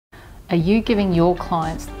Are you giving your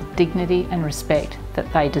clients the dignity and respect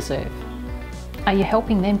that they deserve? Are you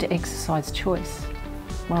helping them to exercise choice?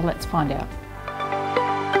 Well, let's find out.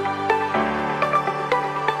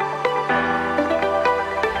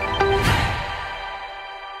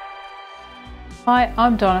 Hi,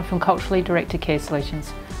 I'm Donna from Culturally Directed Care Solutions,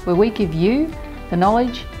 where we give you the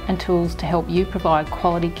knowledge and tools to help you provide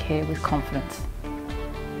quality care with confidence.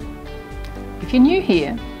 If you're new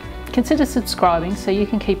here, consider subscribing so you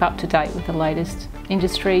can keep up to date with the latest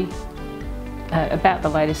industry, about the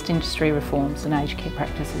latest industry reforms and aged care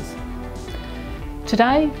practices.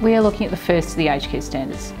 Today we are looking at the first of the aged care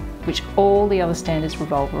standards, which all the other standards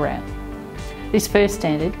revolve around. This first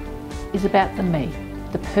standard is about the me,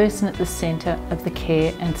 the person at the centre of the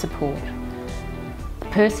care and support, the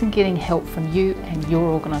person getting help from you and your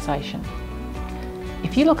organisation.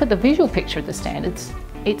 If you look at the visual picture of the standards,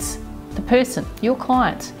 it's the person, your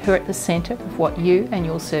clients, who are at the centre of what you and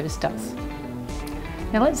your service does.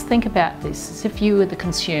 Now let's think about this as if you were the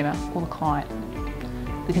consumer or the client.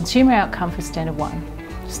 The consumer outcome for Standard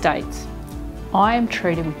 1 states, I am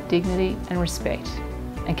treated with dignity and respect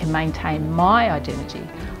and can maintain my identity.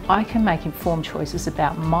 I can make informed choices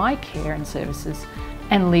about my care and services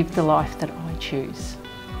and live the life that I choose.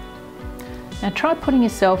 Now try putting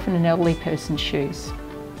yourself in an elderly person's shoes.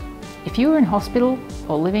 If you were in hospital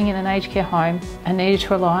or living in an aged care home and needed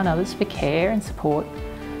to rely on others for care and support,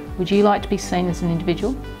 would you like to be seen as an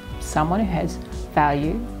individual, someone who has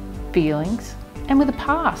value, feelings, and with a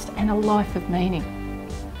past and a life of meaning?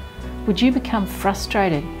 Would you become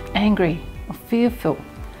frustrated, angry, or fearful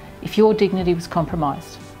if your dignity was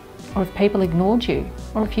compromised, or if people ignored you,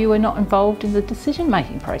 or if you were not involved in the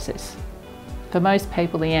decision-making process? For most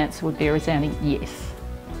people, the answer would be a resounding yes.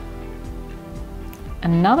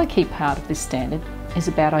 Another key part of this standard is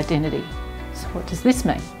about identity. So what does this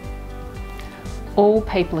mean? All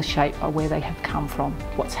people are shaped by where they have come from,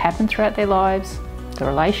 what's happened throughout their lives, the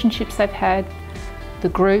relationships they've had, the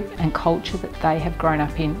group and culture that they have grown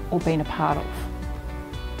up in or been a part of.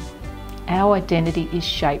 Our identity is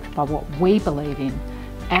shaped by what we believe in,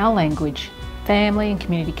 our language, family and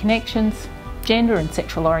community connections, gender and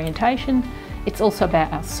sexual orientation. It's also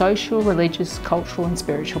about our social, religious, cultural and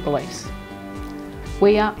spiritual beliefs.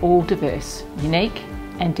 We are all diverse, unique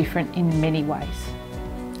and different in many ways.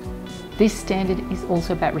 This standard is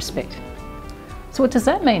also about respect. So what does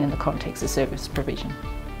that mean in the context of service provision?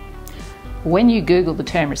 When you Google the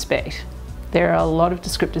term respect, there are a lot of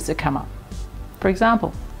descriptors that come up. For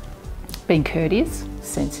example, being courteous,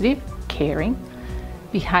 sensitive, caring,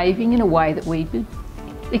 behaving in a way that we would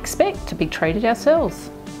expect to be treated ourselves,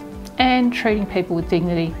 and treating people with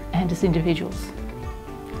dignity and as individuals.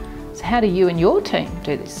 So how do you and your team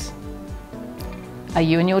do this? Are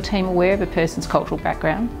you and your team aware of a person's cultural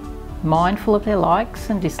background, mindful of their likes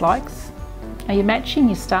and dislikes? Are you matching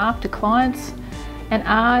your staff to clients? And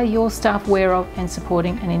are your staff aware of and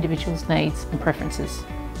supporting an individual's needs and preferences?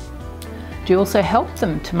 Do you also help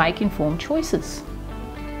them to make informed choices?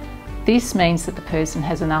 This means that the person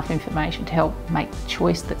has enough information to help make the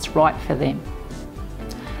choice that's right for them.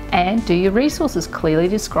 And do your resources clearly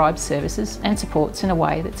describe services and supports in a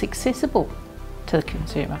way that's accessible to the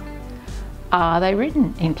consumer? Are they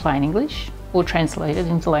written in plain English or translated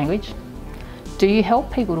into language? Do you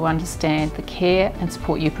help people to understand the care and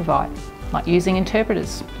support you provide, like using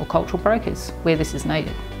interpreters or cultural brokers where this is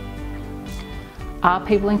needed? Are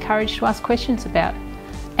people encouraged to ask questions about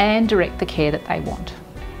and direct the care that they want?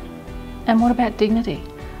 And what about dignity?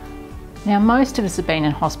 Now, most of us have been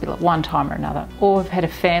in hospital at one time or another, or have had a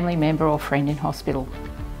family member or friend in hospital.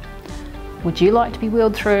 Would you like to be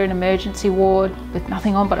wheeled through an emergency ward with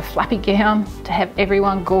nothing on but a flappy gown to have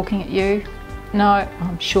everyone gawking at you? No,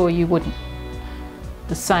 I'm sure you wouldn't.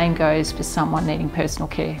 The same goes for someone needing personal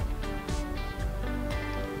care.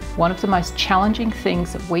 One of the most challenging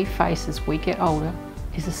things that we face as we get older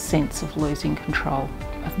is a sense of losing control,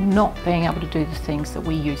 of not being able to do the things that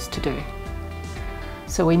we used to do.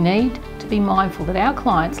 So we need to be mindful that our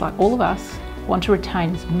clients, like all of us, want to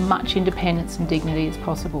retain as much independence and dignity as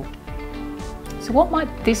possible. So what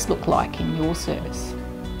might this look like in your service?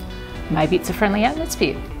 Maybe it's a friendly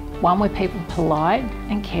atmosphere, one where people are polite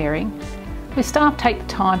and caring, where staff take the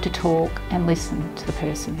time to talk and listen to the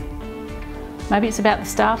person. Maybe it's about the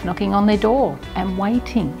staff knocking on their door and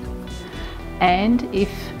waiting. And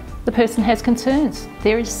if the person has concerns,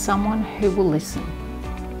 there is someone who will listen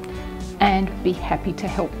and be happy to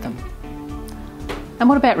help them. And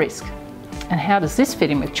what about risk? And how does this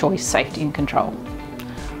fit in with choice, safety and control?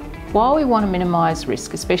 While we want to minimise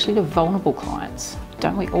risk, especially to vulnerable clients,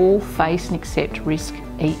 don't we all face and accept risk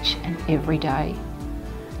each and every day?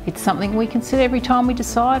 It's something we consider every time we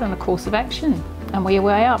decide on a course of action, and we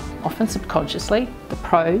weigh up, often subconsciously, the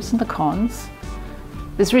pros and the cons.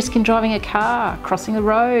 There's risk in driving a car, crossing the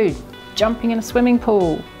road, jumping in a swimming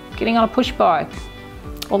pool, getting on a push bike,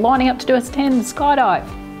 or lining up to do a stand skydive.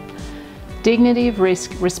 Dignity of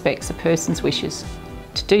risk respects a person's wishes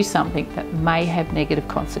to do something that may have negative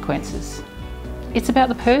consequences. It's about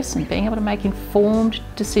the person being able to make informed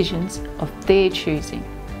decisions of their choosing.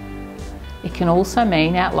 It can also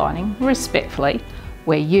mean outlining respectfully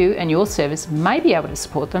where you and your service may be able to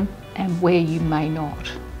support them and where you may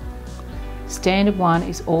not. Standard 1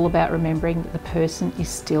 is all about remembering that the person is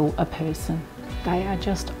still a person. They are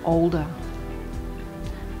just older.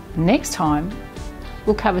 Next time,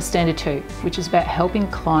 we'll cover Standard 2, which is about helping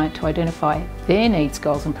the client to identify their needs,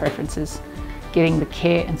 goals and preferences, getting the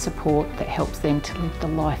care and support that helps them to live the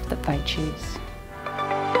life that they choose.